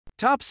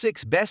Top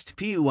 6 Best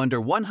PU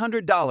Under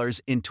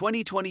 $100 in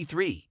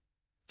 2023.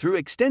 Through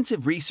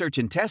extensive research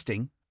and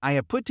testing, I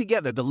have put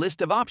together the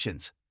list of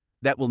options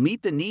that will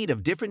meet the need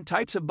of different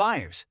types of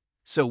buyers.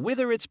 So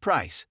whether it's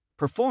price,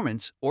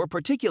 performance, or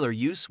particular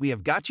use, we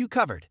have got you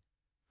covered.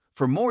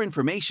 For more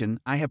information,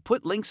 I have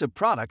put links of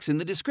products in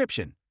the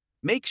description.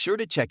 Make sure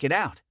to check it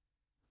out.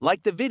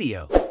 Like the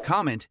video,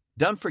 comment,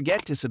 don't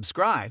forget to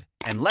subscribe,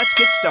 and let's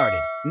get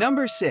started.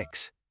 Number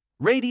 6.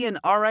 Radeon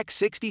RX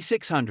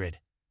 6600.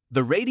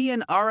 The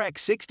Radeon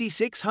RX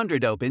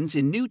 6600 opens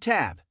in new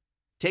tab,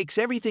 takes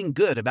everything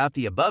good about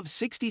the above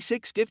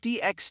 6650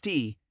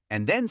 XT,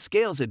 and then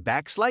scales it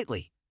back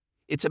slightly.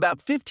 It's about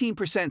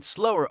 15%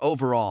 slower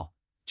overall,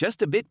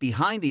 just a bit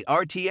behind the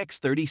RTX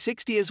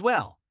 3060 as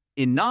well,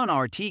 in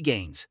non-RT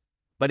gains.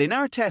 But in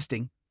our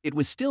testing, it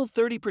was still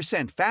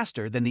 30%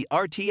 faster than the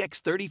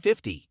RTX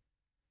 3050.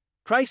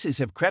 Prices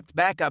have crept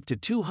back up to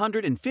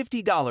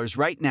 $250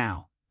 right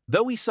now,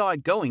 though we saw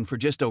it going for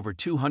just over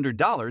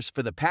 $200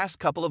 for the past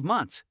couple of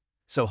months,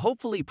 so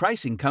hopefully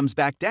pricing comes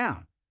back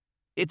down.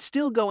 It's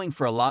still going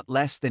for a lot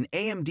less than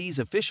AMD's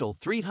official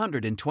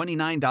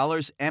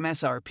 $329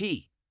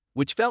 MSRP,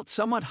 which felt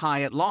somewhat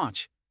high at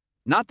launch.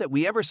 Not that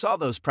we ever saw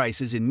those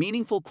prices in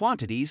meaningful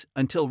quantities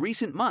until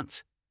recent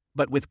months,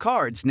 but with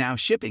cards now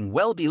shipping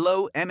well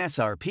below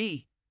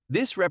MSRP,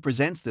 this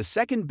represents the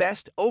second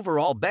best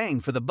overall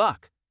bang for the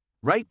buck,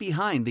 right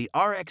behind the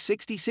RX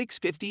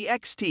 6650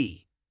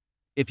 XT.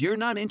 If you're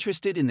not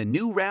interested in the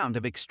new round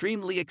of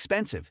extremely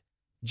expensive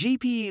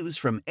GPUs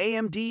from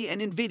AMD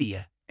and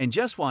NVIDIA and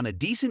just want a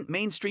decent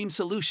mainstream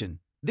solution,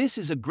 this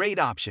is a great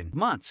option.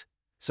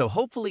 So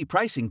hopefully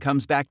pricing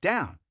comes back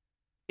down.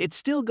 It's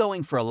still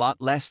going for a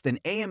lot less than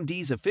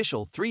AMD's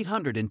official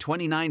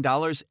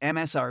 $329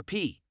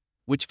 MSRP,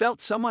 which felt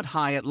somewhat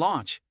high at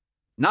launch.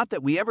 Not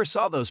that we ever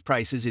saw those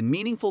prices in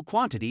meaningful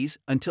quantities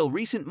until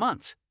recent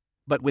months,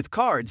 but with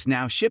cards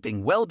now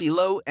shipping well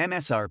below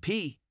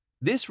MSRP,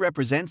 this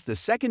represents the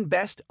second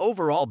best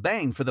overall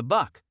bang for the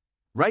buck,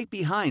 right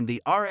behind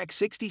the RX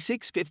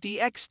 6650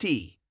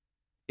 XT.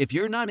 If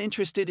you're not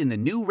interested in the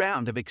new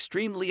round of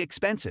extremely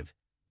expensive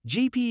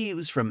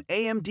GPUs from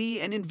AMD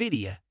and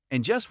NVIDIA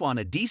and just want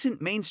a decent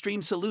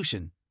mainstream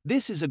solution,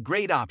 this is a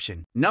great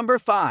option. Number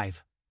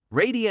 5.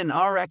 Radeon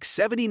RX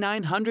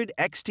 7900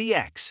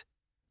 XTX.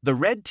 The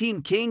Red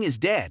Team King is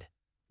dead.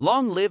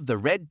 Long live the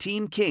Red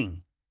Team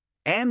King.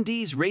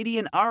 AMD's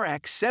Radeon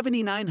RX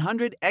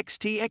 7900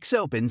 XTX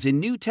opens in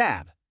new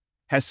tab,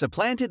 has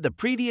supplanted the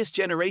previous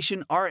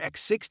generation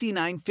RX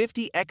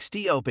 6950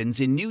 XT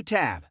opens in new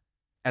tab,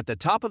 at the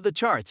top of the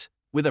charts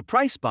with a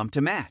price bump to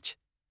match.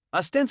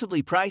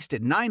 Ostensibly priced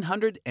at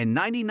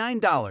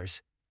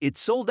 $999, it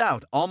sold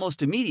out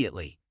almost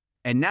immediately,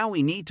 and now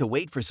we need to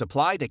wait for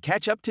supply to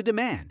catch up to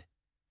demand.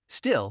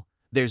 Still,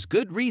 there's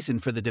good reason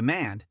for the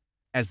demand,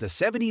 as the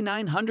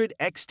 7900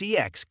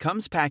 XTX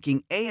comes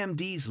packing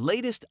AMD's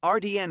latest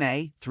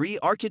RDNA 3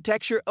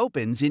 architecture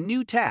opens in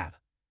new tab.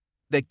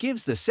 That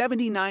gives the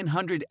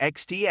 7900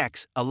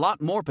 XTX a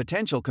lot more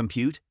potential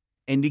compute,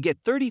 and you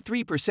get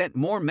 33%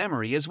 more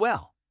memory as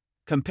well.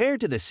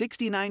 Compared to the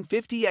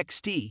 6950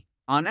 XT,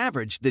 on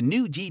average the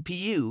new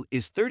GPU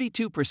is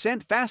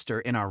 32%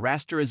 faster in our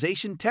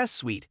rasterization test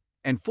suite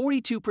and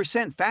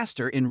 42%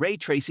 faster in ray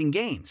tracing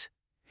games.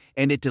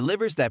 And it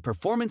delivers that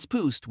performance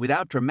boost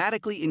without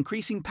dramatically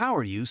increasing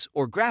power use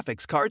or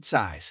graphics card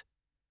size.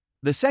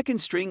 The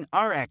second-string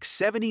RX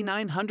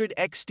 7900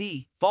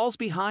 XT falls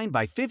behind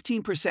by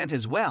 15%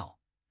 as well,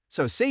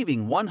 so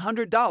saving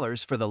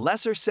 $100 for the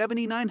lesser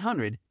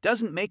 7900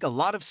 doesn't make a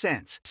lot of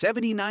sense.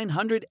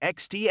 7900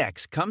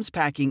 XTX comes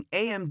packing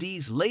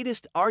AMD's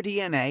latest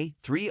RDNA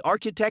 3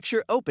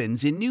 architecture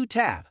opens in new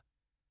tab.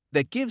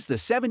 That gives the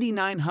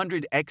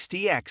 7900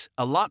 XTX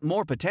a lot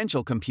more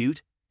potential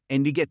compute,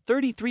 and you get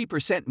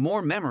 33%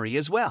 more memory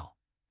as well.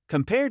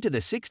 Compared to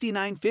the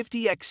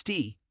 6950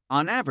 XT,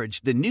 on average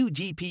the new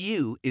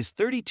GPU is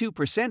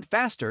 32%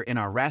 faster in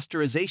our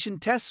rasterization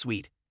test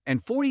suite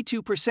and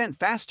 42%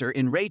 faster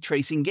in ray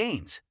tracing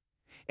games.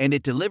 And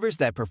it delivers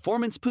that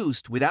performance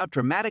boost without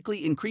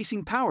dramatically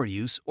increasing power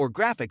use or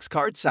graphics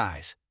card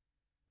size.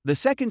 The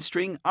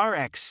second-string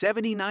RX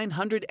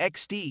 7900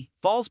 XT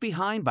falls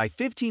behind by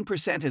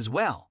 15% as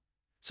well,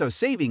 so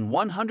saving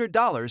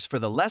 $100 for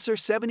the lesser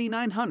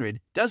 7900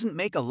 doesn't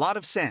make a lot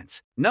of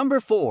sense. Number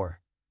 4.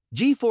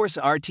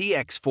 GeForce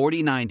RTX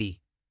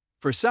 4090.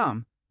 For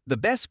some, the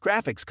best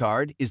graphics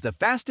card is the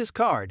fastest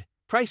card,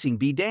 pricing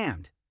be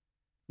damned.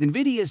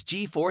 NVIDIA's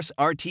GeForce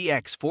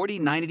RTX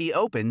 4090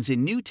 opens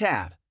in new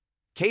tab,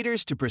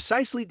 caters to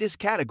precisely this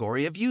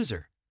category of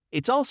user.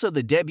 It's also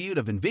the debut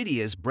of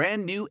NVIDIA's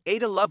brand new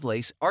Ada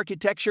Lovelace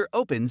architecture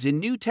opens in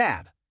new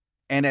tab,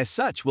 and as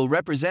such will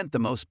represent the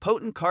most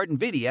potent card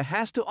NVIDIA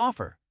has to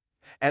offer,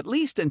 at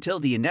least until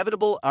the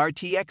inevitable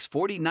RTX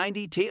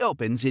 4090 Ti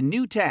opens in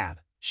new tab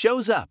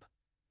shows up.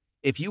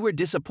 If you were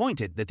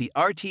disappointed that the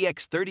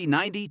RTX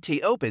 3090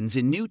 Ti opens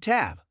in new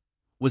tab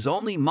was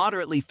only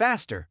moderately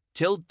faster,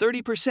 till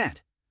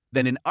 30%,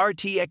 than an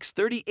RTX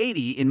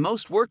 3080 in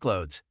most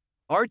workloads,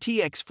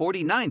 RTX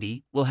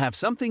 4090 will have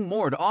something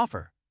more to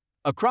offer.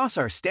 Across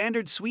our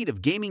standard suite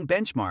of gaming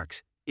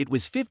benchmarks, it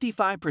was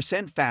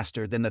 55%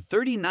 faster than the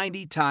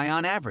 3090 Ti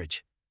on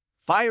average.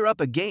 Fire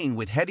up a game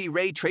with heavy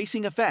ray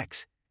tracing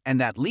effects, and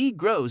that lead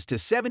grows to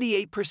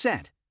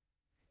 78%.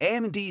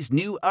 AMD's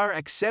new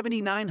RX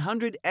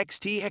 7900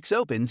 XTX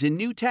opens in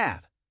new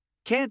tab.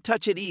 Can't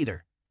touch it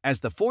either,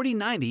 as the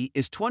 4090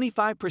 is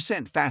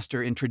 25%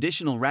 faster in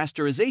traditional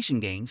rasterization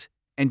games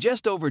and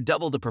just over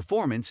double the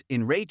performance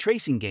in ray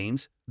tracing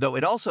games, though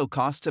it also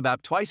costs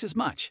about twice as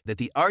much. That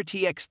the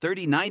RTX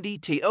 3090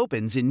 Ti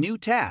opens in new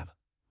tab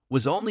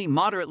was only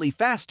moderately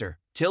faster,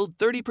 till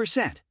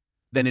 30%,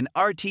 than an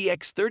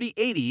RTX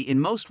 3080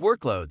 in most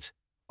workloads.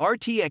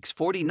 RTX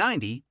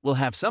 4090 will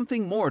have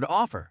something more to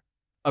offer.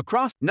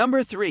 Across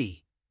number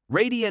 3,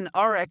 Radeon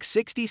RX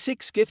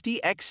 6650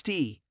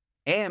 XT.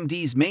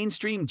 AMD's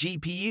mainstream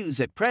GPUs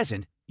at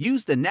present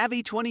use the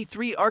Navi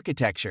 23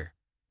 architecture.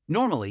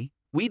 Normally,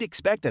 we'd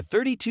expect a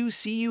 32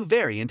 CU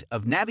variant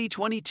of Navi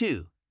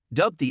 22,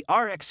 dubbed the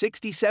RX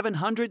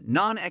 6700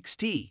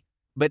 Non-XT,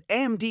 but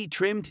AMD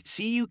trimmed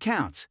CU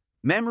counts,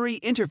 memory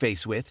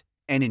interface width,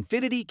 and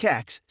Infinity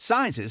CACs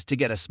sizes to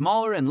get a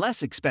smaller and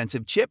less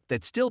expensive chip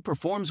that still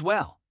performs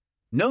well.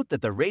 Note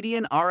that the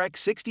Radeon RX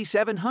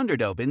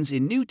 6700 opens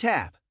in new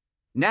tab.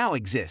 Now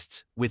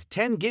exists with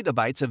 10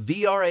 GB of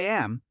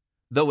VRAM,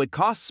 though it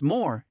costs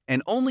more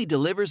and only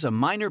delivers a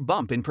minor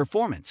bump in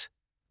performance.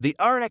 The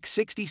RX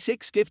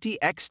 6650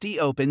 XT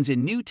opens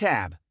in new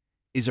tab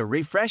is a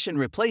refresh and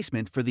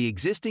replacement for the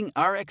existing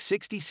RX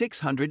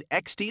 6600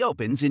 XT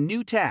opens in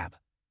new tab,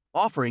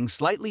 offering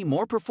slightly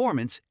more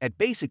performance at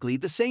basically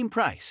the same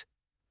price.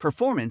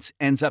 Performance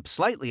ends up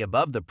slightly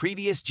above the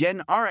previous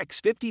gen RX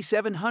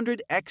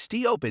 5700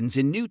 XT opens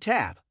in new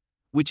tab,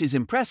 which is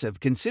impressive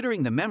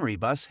considering the memory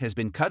bus has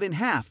been cut in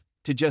half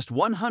to just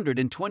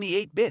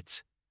 128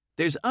 bits.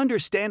 There's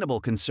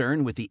understandable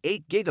concern with the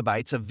 8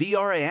 GB of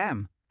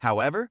VRAM,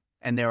 however,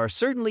 and there are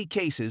certainly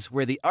cases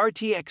where the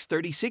RTX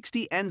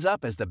 3060 ends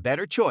up as the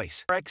better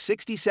choice. RX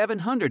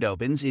 6700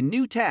 opens in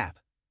new tab.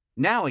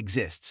 Now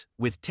exists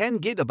with 10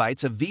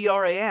 GB of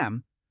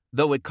VRAM,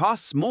 though it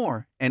costs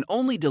more and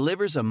only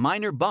delivers a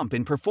minor bump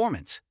in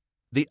performance.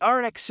 The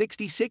RX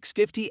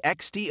 6650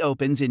 XT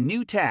opens in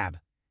new tab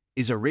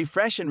is a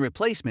refresh and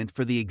replacement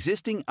for the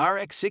existing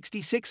RX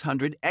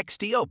 6600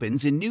 XT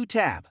opens in new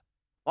tab,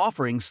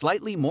 offering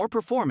slightly more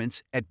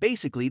performance at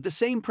basically the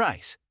same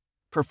price.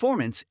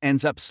 Performance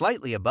ends up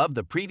slightly above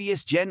the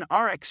previous gen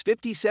RX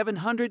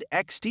 5700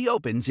 XT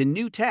opens in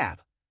new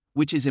tab,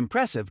 which is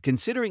impressive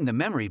considering the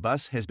memory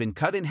bus has been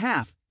cut in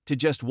half to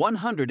just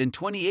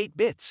 128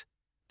 bits.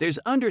 There's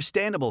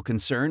understandable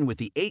concern with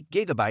the 8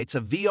 GB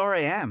of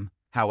VRAM,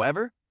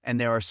 however, and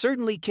there are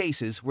certainly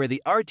cases where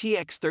the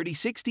RTX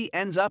 3060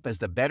 ends up as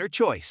the better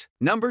choice.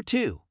 Number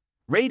 2.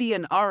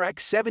 Radeon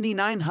RX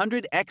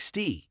 7900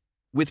 XT.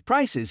 With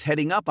prices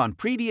heading up on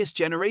previous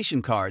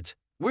generation cards,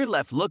 we're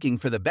left looking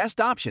for the best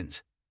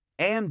options.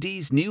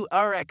 AMD's new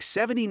RX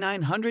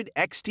 7900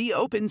 XT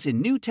opens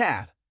in new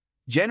tab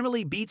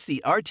generally beats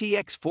the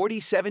RTX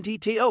 4070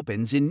 Ti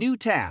opens in new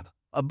tab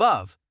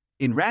above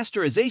in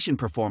rasterization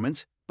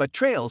performance, but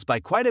trails by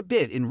quite a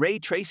bit in ray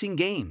tracing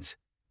games.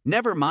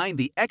 Never mind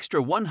the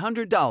extra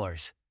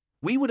 $100.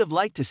 We would have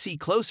liked to see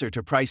closer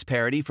to price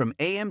parity from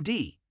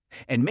AMD,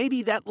 and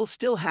maybe that will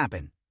still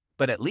happen,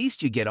 but at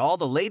least you get all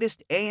the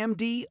latest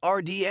AMD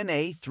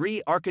RDNA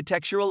 3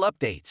 architectural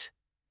updates.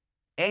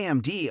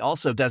 AMD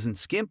also doesn't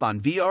skimp on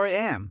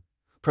VRAM,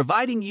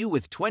 providing you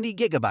with 20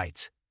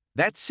 GB.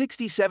 That's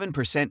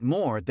 67%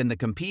 more than the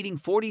competing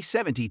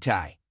 4070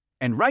 Ti,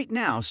 and right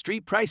now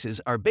street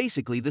prices are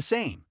basically the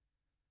same.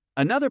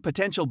 Another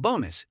potential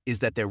bonus is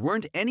that there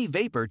weren't any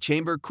vapor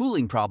chamber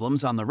cooling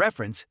problems on the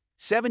reference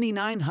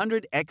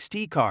 7900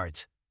 XT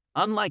cards,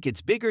 unlike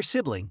its bigger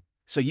sibling,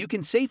 so you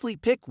can safely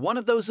pick one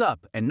of those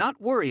up and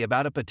not worry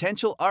about a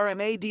potential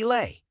RMA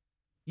delay.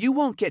 You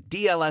won't get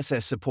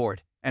DLSS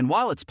support, and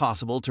while it's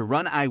possible to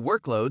run AI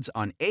workloads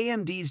on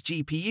AMD's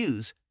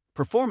GPUs,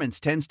 performance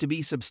tends to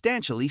be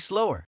substantially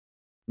slower.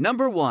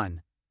 Number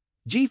 1.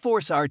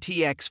 GeForce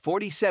RTX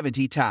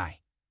 4070 Ti.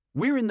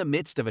 We're in the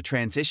midst of a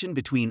transition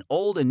between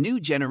old and new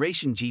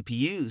generation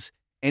GPUs,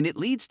 and it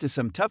leads to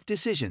some tough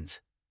decisions.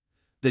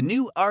 The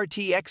new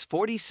RTX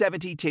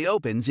 4070 Ti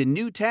opens in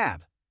new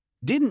tab.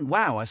 Didn't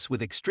wow us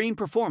with extreme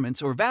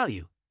performance or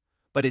value,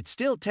 but it's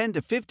still 10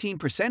 to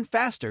 15%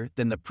 faster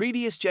than the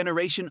previous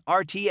generation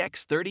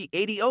RTX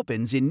 3080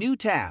 opens in new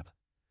tab.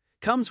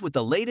 Comes with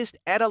the latest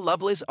Ada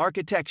Lovelace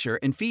architecture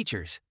and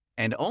features,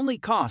 and only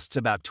costs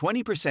about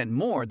 20%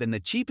 more than the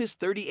cheapest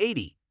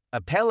 3080,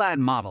 a Pelad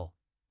model,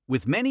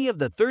 with many of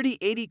the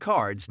 3080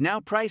 cards now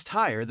priced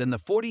higher than the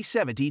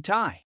 4070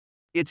 Ti.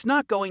 It's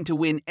not going to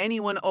win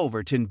anyone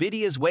over to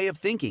NVIDIA's way of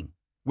thinking,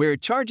 where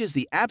it charges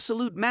the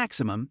absolute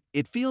maximum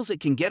it feels it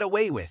can get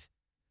away with.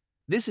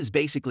 This is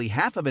basically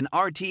half of an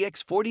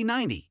RTX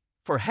 4090,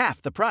 for half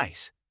the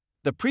price.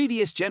 The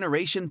previous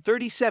generation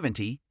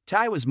 3070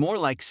 Ti was more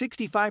like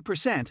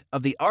 65%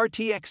 of the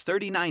RTX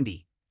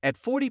 3090, at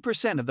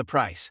 40% of the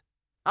price.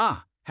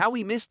 Ah, how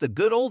we miss the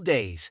good old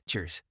days.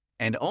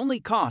 and only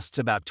costs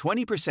about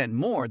 20%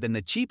 more than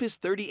the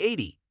cheapest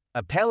 3080,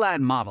 a Pallad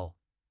model,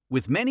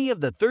 with many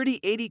of the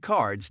 3080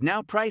 cards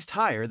now priced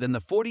higher than the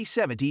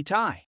 4070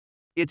 Ti.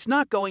 It's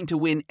not going to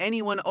win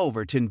anyone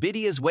over to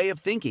NVIDIA's way of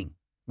thinking,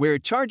 where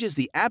it charges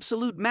the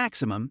absolute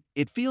maximum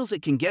it feels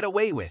it can get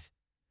away with.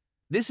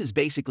 This is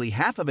basically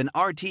half of an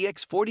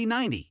RTX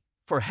 4090,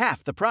 for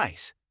half the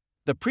price.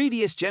 The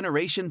previous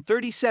generation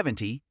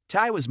 3070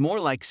 Ti was more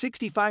like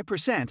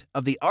 65%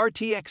 of the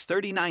RTX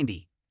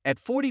 3090, at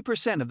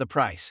 40% of the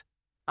price.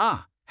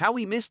 Ah, how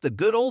we missed the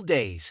good old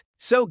days.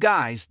 So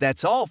guys,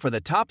 that's all for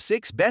the top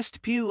 6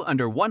 best PU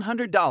under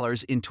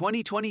 $100 in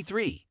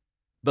 2023.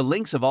 The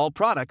links of all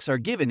products are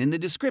given in the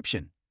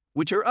description,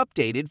 which are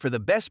updated for the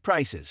best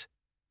prices.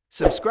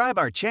 Subscribe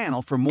our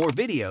channel for more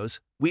videos.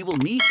 We will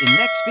meet in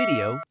next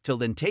video. Till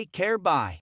then, take care, bye.